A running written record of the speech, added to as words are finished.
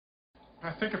I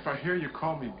think if I hear you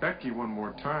call me Becky one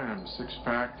more time,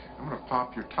 six-pack, I'm gonna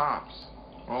pop your tops.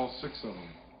 All six of them.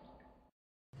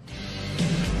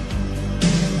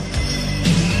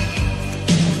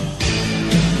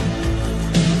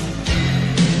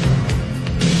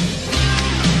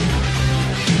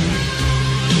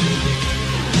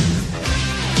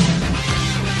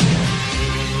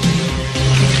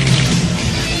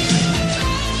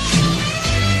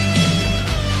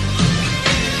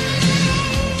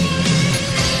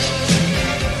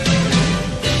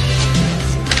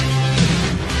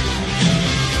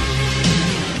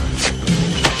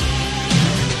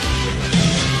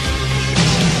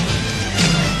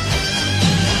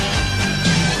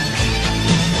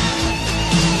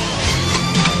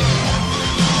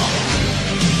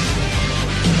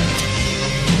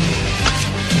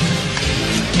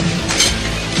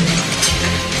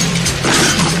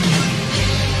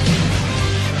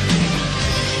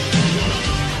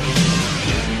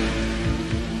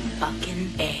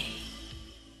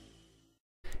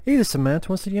 Hey, this is Matt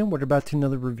once again. We're about to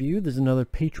another review. There's another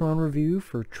Patreon review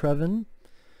for Trevin.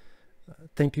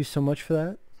 Thank you so much for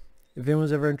that. If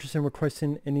anyone's ever interested in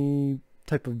requesting any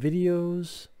type of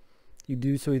videos, you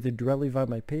do so either directly via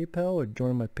my PayPal or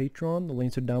join my Patreon. The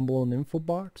links are down below in the info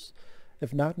box.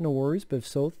 If not, no worries, but if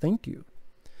so, thank you.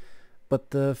 But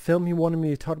the film he wanted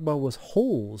me to talk about was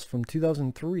Holes from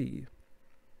 2003,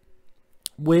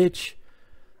 which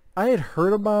I had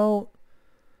heard about.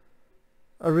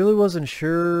 I really wasn't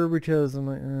sure because I'm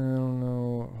like, I don't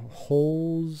know,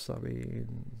 Holes. I mean,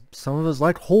 some of us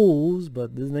like Holes,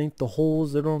 but this ain't the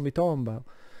Holes they don't be talking about.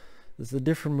 This is a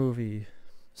different movie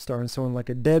starring someone like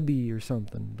a Debbie or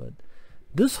something. But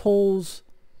this Holes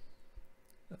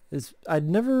is, I'd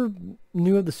never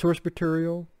knew of the source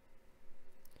material,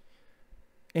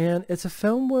 and it's a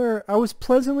film where I was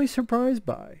pleasantly surprised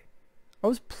by. I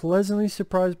was pleasantly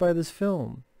surprised by this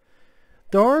film.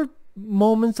 There are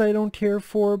moments I don't care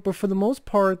for, but for the most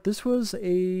part this was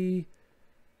a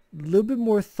little bit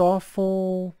more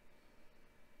thoughtful.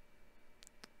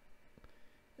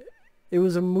 It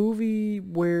was a movie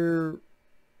where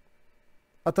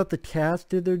I thought the cast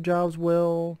did their jobs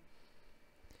well,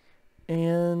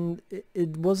 and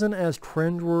it wasn't as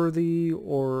cringeworthy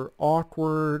or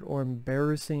awkward or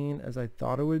embarrassing as I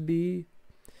thought it would be,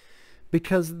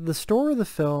 because the story of the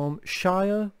film,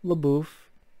 Shia LaBeouf,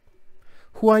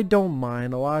 who I don't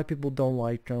mind. A lot of people don't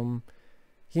like him.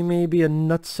 He may be a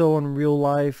nutso in real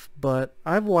life, but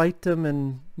I've liked him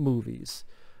in movies.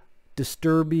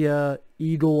 Disturbia,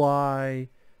 Eagle Eye.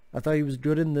 I thought he was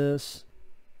good in this.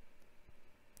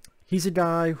 He's a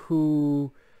guy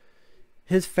who,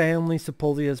 his family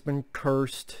supposedly has been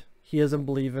cursed. He doesn't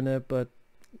believe in it, but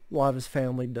a lot of his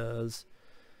family does.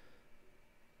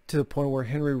 To the point where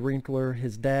Henry Winkler,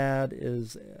 his dad,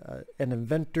 is an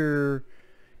inventor.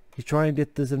 He's trying to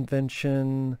get this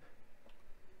invention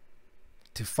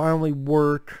to finally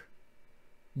work,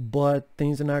 but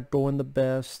things are not going the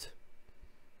best.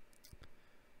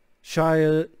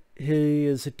 Shia, he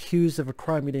is accused of a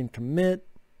crime he didn't commit.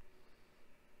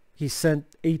 He's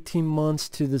sent 18 months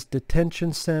to this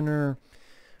detention center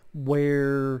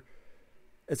where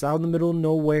it's out in the middle of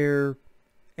nowhere,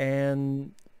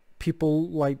 and people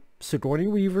like Sigourney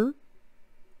Weaver,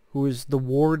 who is the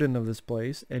warden of this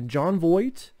place, and Jon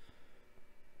Voight,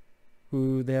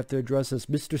 who they have to address as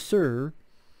Mr. Sir,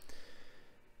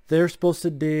 they're supposed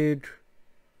to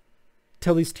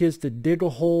tell these kids to dig a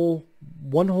hole,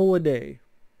 one hole a day,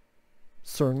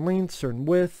 certain length, certain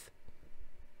width.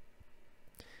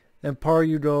 And part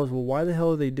of you goes, well, why the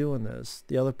hell are they doing this?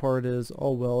 The other part is,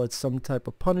 oh well, it's some type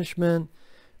of punishment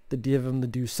to give them to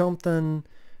do something.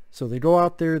 So they go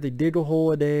out there, they dig a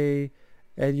hole a day,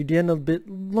 and you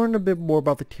learn a bit more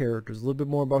about the characters, a little bit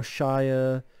more about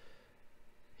Shia,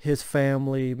 his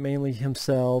family, mainly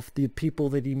himself, the people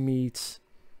that he meets.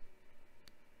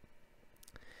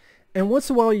 And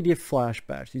once in a while you get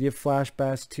flashbacks. You get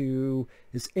flashbacks to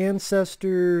his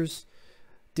ancestors,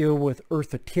 deal with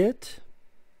Eartha Kitt.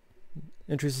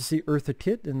 Interesting to see Eartha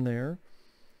Kitt in there.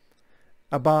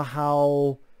 About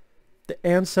how the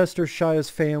ancestor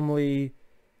Shia's family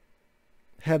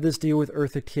had this deal with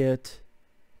Eartha Kitt.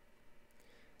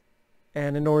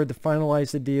 And in order to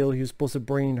finalize the deal, he was supposed to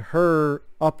bring her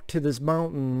up to this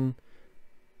mountain,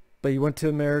 but he went to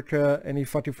America and he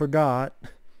fucking forgot.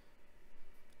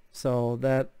 So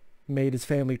that made his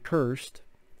family cursed.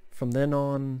 From then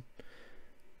on,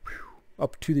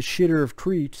 up to the shitter of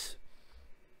creeks.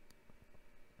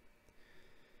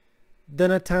 Then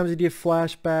at times you get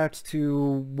flashbacks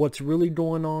to what's really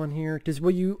going on here. Because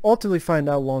what you ultimately find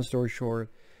out, long story short,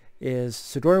 is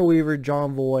Sigourney Weaver,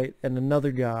 Jon Voight, and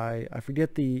another guy. I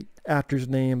forget the actor's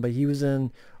name, but he was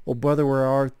in Oh Brother, Where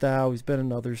Art Thou? He's been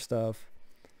in other stuff.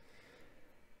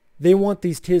 They want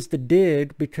these kids to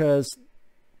dig because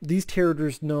these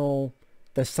characters know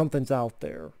that something's out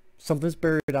there. Something's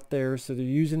buried out there, so they're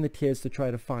using the kids to try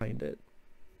to find it.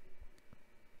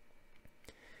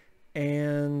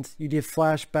 And you get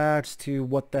flashbacks to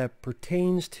what that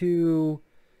pertains to.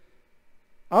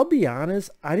 I'll be honest,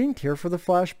 I didn't care for the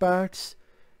flashbacks.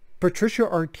 Patricia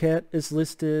Arquette is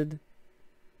listed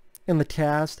in the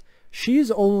cast.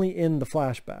 She's only in the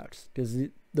flashbacks because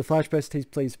the flashbacks takes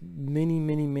place many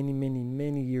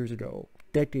years ago,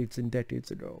 decades and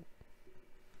decades ago.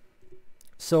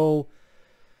 So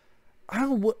I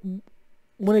don't know,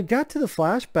 when it got to the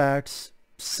flashbacks,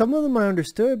 some of them I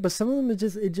understood, but some of them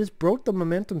it just broke the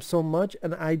momentum so much,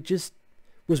 and I just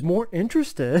was more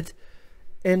interested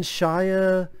in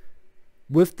Shia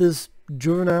with this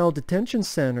juvenile detention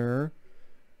center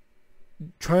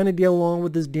trying to get along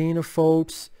with this gang of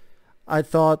folks. I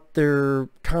thought their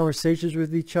conversations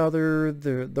with each other,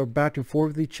 their back and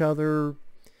forth with each other,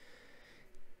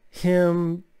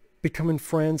 him becoming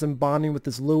friends and bonding with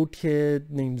this little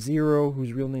kid named Zero,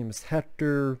 whose real name is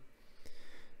Hector,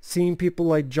 seeing people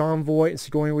like Jon Voight and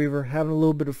Sigourney Weaver having a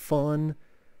little bit of fun,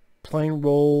 playing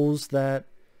roles that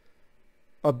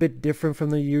are a bit different from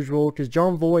the usual, because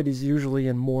Jon Voight is usually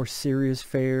in more serious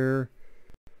fare,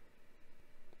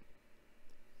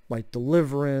 like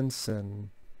Deliverance and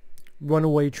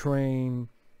Runaway Train,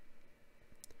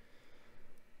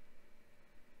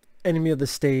 Enemy of the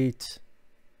State.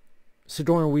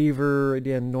 Sigourney Weaver,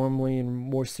 again, normally in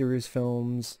more serious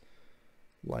films,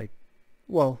 like,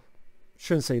 well,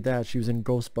 shouldn't say that, she was in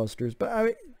Ghostbusters, but I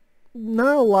mean,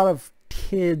 not a lot of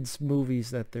kids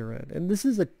movies that they're in. And this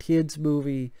is a kids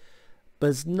movie,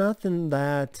 but it's nothing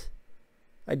that,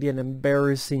 again,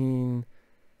 embarrassing,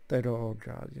 that, oh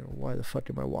god, you know, why the fuck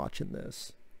am I watching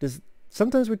this?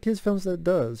 Sometimes with kids films that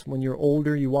does. When you're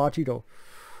older, you watch, you go,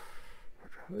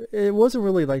 it wasn't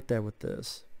really like that with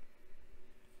this.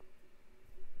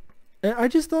 And I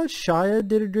just thought Shia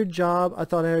did a good job. I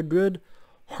thought it had a good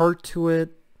heart to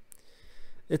it.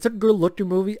 It's a good looking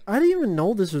movie. I didn't even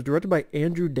know this was directed by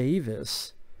Andrew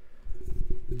Davis.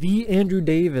 The Andrew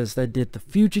Davis that did The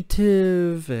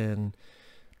Fugitive and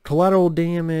Collateral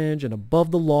Damage and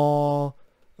Above the Law.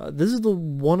 This is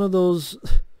one of those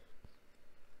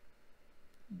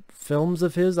films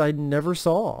of his I never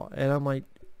saw. And I'm like,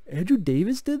 Andrew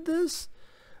Davis did this?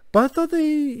 But I thought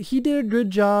he did a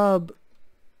good job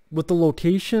with the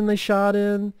location they shot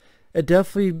in. It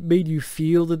definitely made you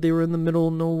feel that they were in the middle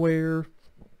of nowhere.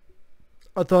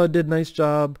 I thought it did a nice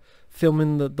job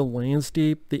filming the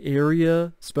landscape, the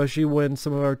area, especially when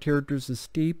some of our characters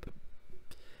escape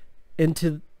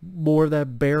into more of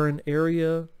that barren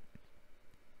area.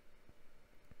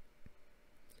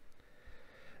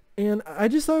 And I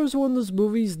just thought it was one of those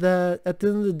movies that, at the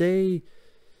end of the day,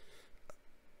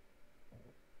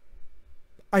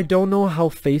 I don't know how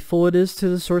faithful it is to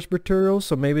the source material,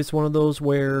 so maybe it's one of those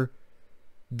where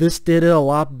this did it a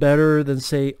lot better than,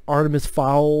 say, Artemis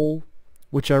Fowl,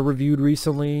 which I reviewed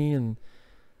recently, and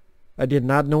I did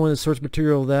not know the source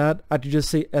material of that. I could just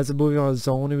say, as a movie on its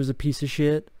own, it was a piece of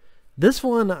shit. This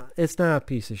one, it's not a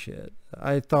piece of shit.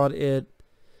 I thought it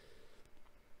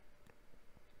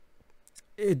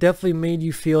definitely made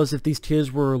you feel as if these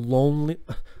kids were lonely,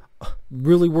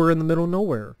 really were in the middle of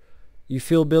nowhere. You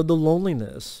feel a bit of the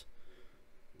loneliness.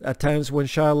 At times when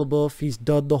Shia LaBeouf, he's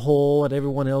dug the hole and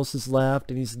everyone else is left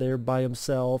and he's there by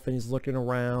himself and he's looking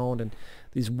around and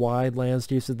these wide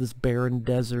landscapes of this barren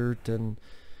desert. And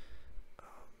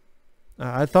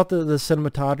I thought that the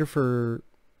cinematographer,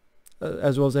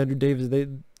 as well as Andrew Davis, they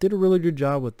did a really good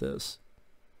job with this.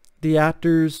 The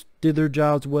actors did their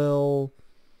jobs well.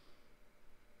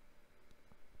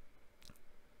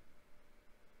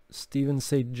 Stephen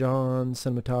St. John,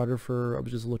 cinematographer, I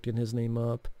was just looking his name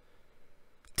up.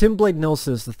 Tim Blake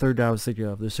Nelson is the third guy I was thinking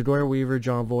of. There's Sigourney Weaver,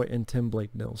 Jon Voight, and Tim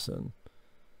Blake Nelson.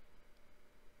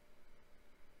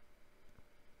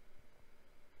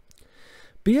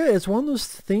 But yeah, it's one of those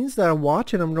things that I'm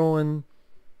watching, I'm going,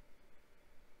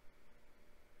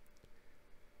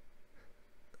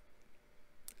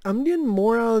 I'm getting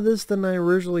more out of this than I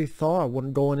originally thought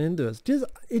when going into it.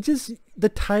 The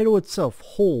title itself,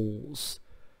 Holes.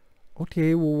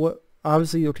 Okay, well, what?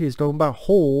 Obviously, okay, it's talking about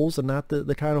holes and not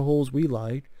the kind of holes we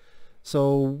like.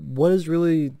 So, what is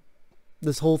really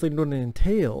this whole thing going to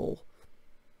entail?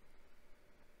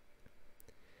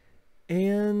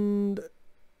 And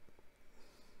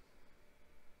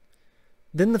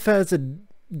then the fact it's a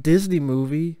Disney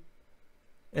movie,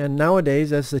 And nowadays,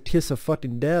 that's the kiss of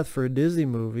fucking death for a Disney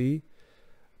movie.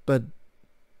 But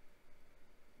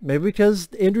maybe because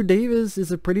Andrew Davis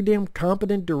is a pretty damn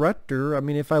competent director. I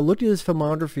mean, if I look at his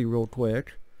filmography real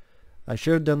quick, I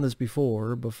should have done this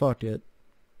before, but fuck it.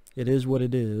 It is what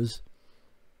it is.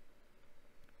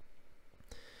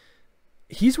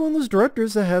 He's one of those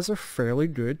directors that has a fairly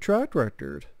good track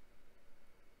record.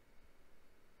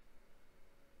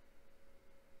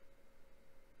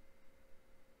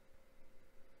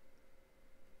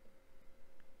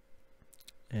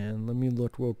 And let me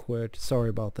look real quick. Sorry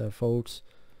about that, folks.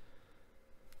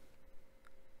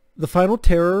 The Final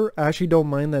Terror, I actually don't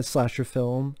mind that slasher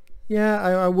film. Yeah,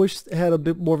 I wish it had a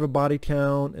bit more of a body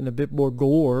count and a bit more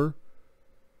gore.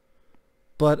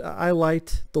 But I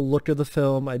liked the look of the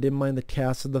film. I didn't mind the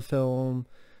cast of the film.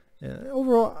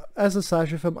 Overall, as a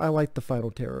slasher film, I liked The Final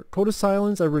Terror. Code of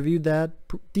Silence, I reviewed that.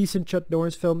 Decent Chuck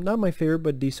Norris film. Not my favorite,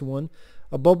 but decent one.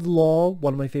 Above the Law,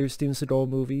 one of my favorite Steven Seagal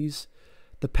movies.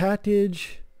 The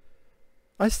Package,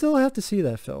 I still have to see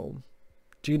that film.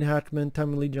 Gene Hackman,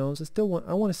 Tommy Lee Jones, I want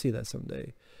to see that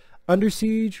someday. Under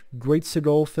Siege, great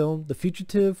Seagal film. The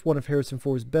Fugitive, one of Harrison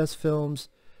Ford's best films.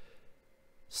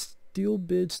 Steel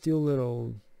Big, Steel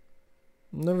Little,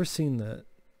 never seen that.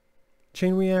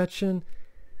 Chain Reaction,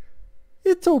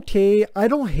 it's okay. I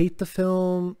don't hate the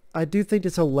film. I do think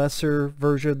it's a lesser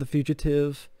version of The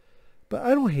Fugitive, but I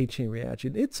don't hate Chain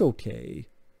Reaction. It's okay.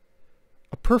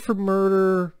 A Perfect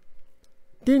Murder,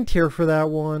 didn't care for that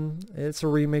one. It's a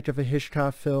remake of a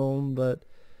Hitchcock film, but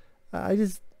I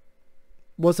just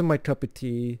wasn't my cup of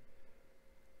tea.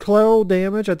 Collateral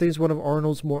Damage, I think, is one of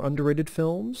Arnold's more underrated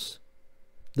films.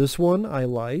 This one I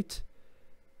liked.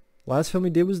 Last film he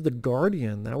did was The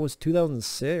Guardian. That was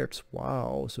 2006.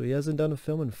 Wow. So he hasn't done a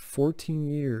film in 14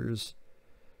 years.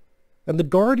 And The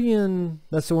Guardian,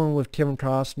 that's the one with Kevin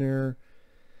Costner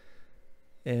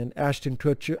and Ashton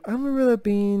Kutcher. I remember that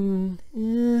being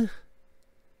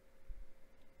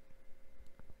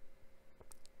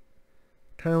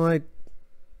kind of like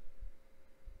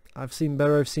I've seen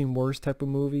better, I've seen worse type of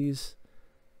movies.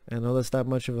 I know that's not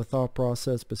much of a thought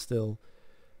process, but still.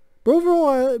 But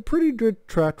overall, pretty good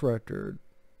track record.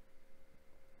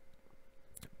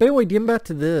 But anyway, getting back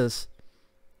to this.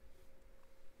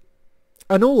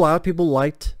 I know a lot of people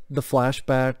liked the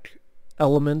flashback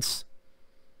elements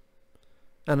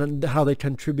and how they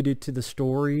contributed to the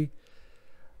story.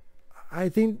 I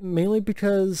think mainly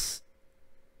because,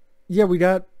 yeah, we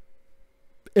got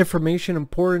information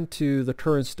important to the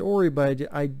current story, but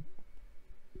I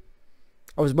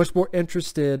was much more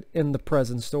interested in the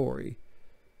present story.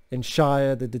 In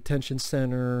Shia, the detention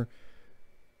center,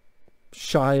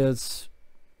 Shia's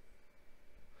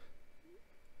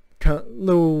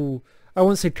little, I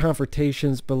wouldn't say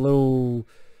confrontations, but little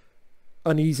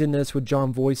uneasiness with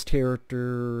Jon Voight's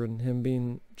character and him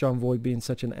being, Jon Voight being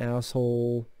such an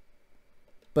asshole.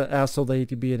 But asshole that he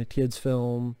could be in a kid's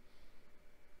film.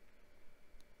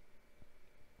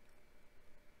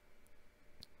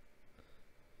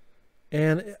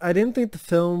 And I didn't think the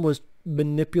film was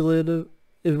manipulative.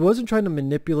 It wasn't trying to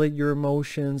manipulate your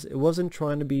emotions. It wasn't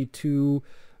trying to be too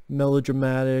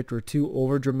melodramatic or too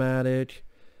overdramatic.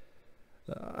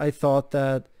 I thought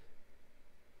that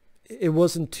it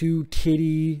wasn't too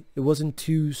kiddie. It wasn't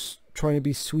too trying to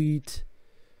be sweet.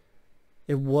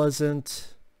 It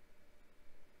wasn't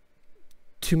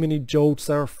too many jokes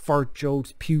that are fart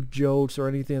jokes, puke jokes, or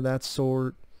anything of that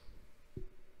sort.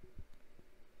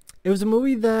 It was a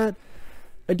movie that,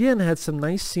 again, had some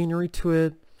nice scenery to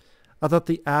it. I thought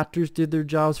the actors did their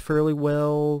jobs fairly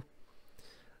well.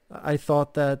 I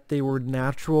thought that they were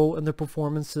natural in their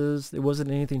performances. It wasn't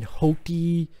anything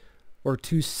hokey or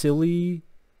too silly.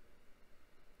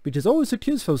 Because, oh, it's a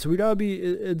kids' film, so we gotta be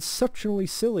exceptionally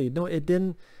silly. No, it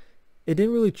didn't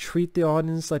really treat the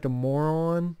audience like a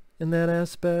moron in that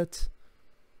aspect.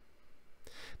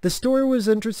 The story was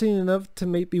interesting enough to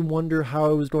make me wonder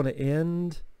how it was going to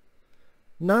end.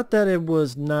 Not that it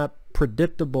was not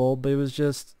predictable, but it was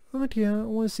just, oh yeah, I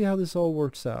want to see how this all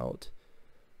works out.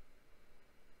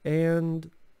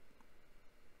 And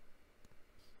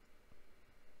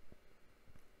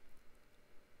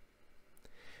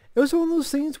it was one of those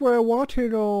things where I watched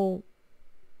it all.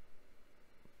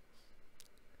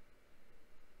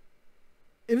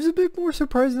 It was a bit more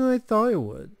surprising than I thought it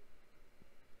would.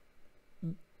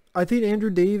 I think Andrew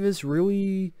Davis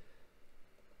really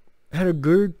had a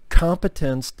good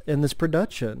competence in this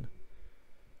production.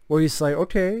 Where he's like,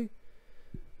 okay,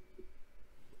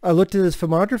 I looked at his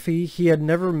filmography. He had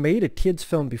never made a kid's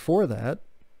film before that.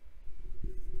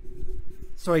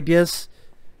 So I guess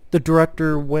the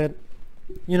director went,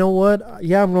 you know what?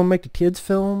 Yeah, I'm going to make a kid's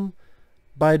film,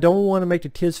 But I don't want to make a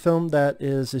kids film that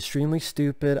is extremely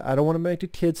stupid. I don't want to make a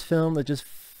kids film that just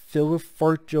filled with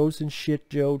fart jokes and shit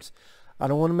jokes. I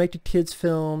don't want to make a kids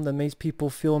film that makes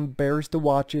people feel embarrassed to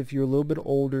watch it if you're a little bit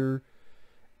older.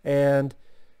 And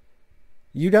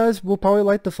you guys will probably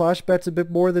like the flashbacks a bit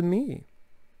more than me.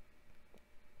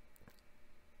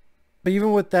 But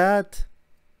even with that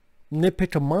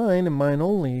nitpick of mine and mine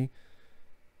only,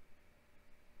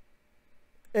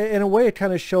 in a way it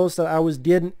kind of shows that I was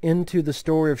getting into the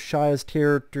story of Shia's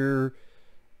character,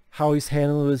 how he's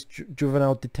handling his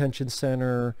juvenile detention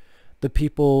center, the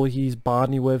people he's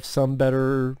bonding with, some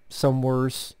better, some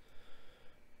worse.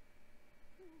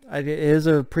 It is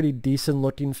a pretty decent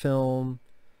looking film.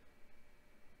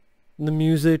 The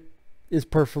music is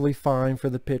perfectly fine for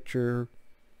the picture.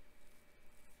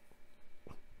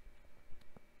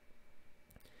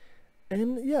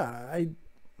 And yeah,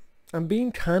 I'm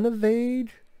being kind of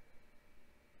vague,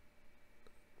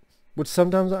 which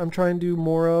sometimes I'm trying to do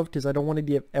more of because I don't want to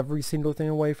give every single thing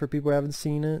away for people who haven't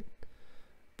seen it.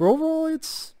 But overall,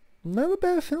 it's not a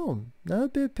bad film, not a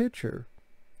bad picture.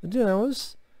 Again, I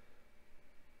was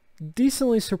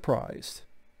decently surprised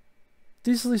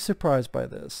by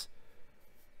this,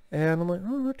 and I'm like,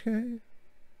 oh, okay.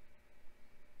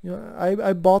 You know,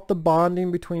 I bought the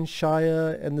bonding between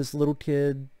Shia and this little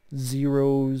kid,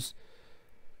 Zeros.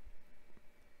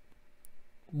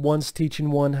 One's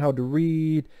teaching one how to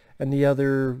read, and the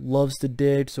other loves to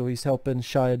dig, so he's helping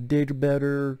Shia dig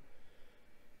better.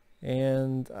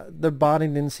 And their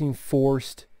bonding didn't seem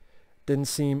forced, didn't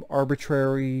seem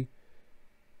arbitrary.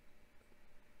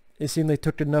 It seemed they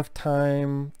took enough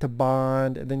time to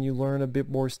bond, and then you learn a bit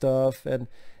more stuff, and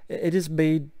it just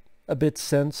made a bit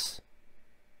sense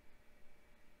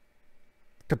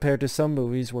compared to some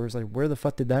movies where it's like, where the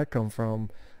fuck did that come from?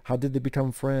 How did they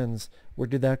become friends? Where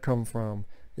did that come from?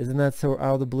 Isn't that so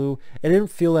out of the blue? It didn't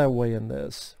feel that way in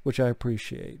this, which I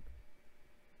appreciate.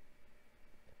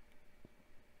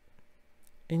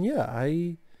 And yeah,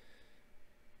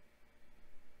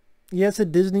 yeah, it's a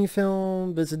Disney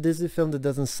film, but it's a Disney film that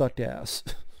doesn't suck ass.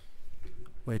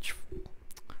 Which,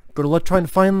 good luck trying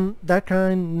to find that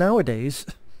kind nowadays.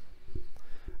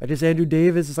 I guess Andrew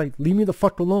Davis is like, leave me the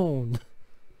fuck alone.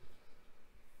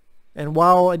 And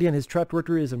while, again, his track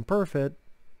record isn't perfect,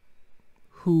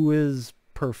 who is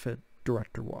perfect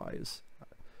director-wise?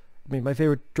 I mean, my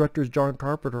favorite director is John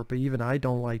Carpenter, but even I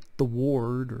don't like The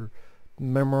Ward or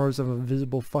Memoirs of an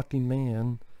Invisible Fucking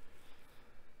Man.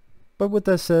 But with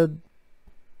that said,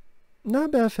 not a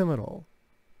bad film at all.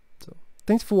 So,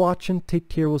 thanks for watching. Take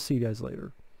care. We'll see you guys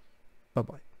later.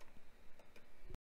 Bye-bye.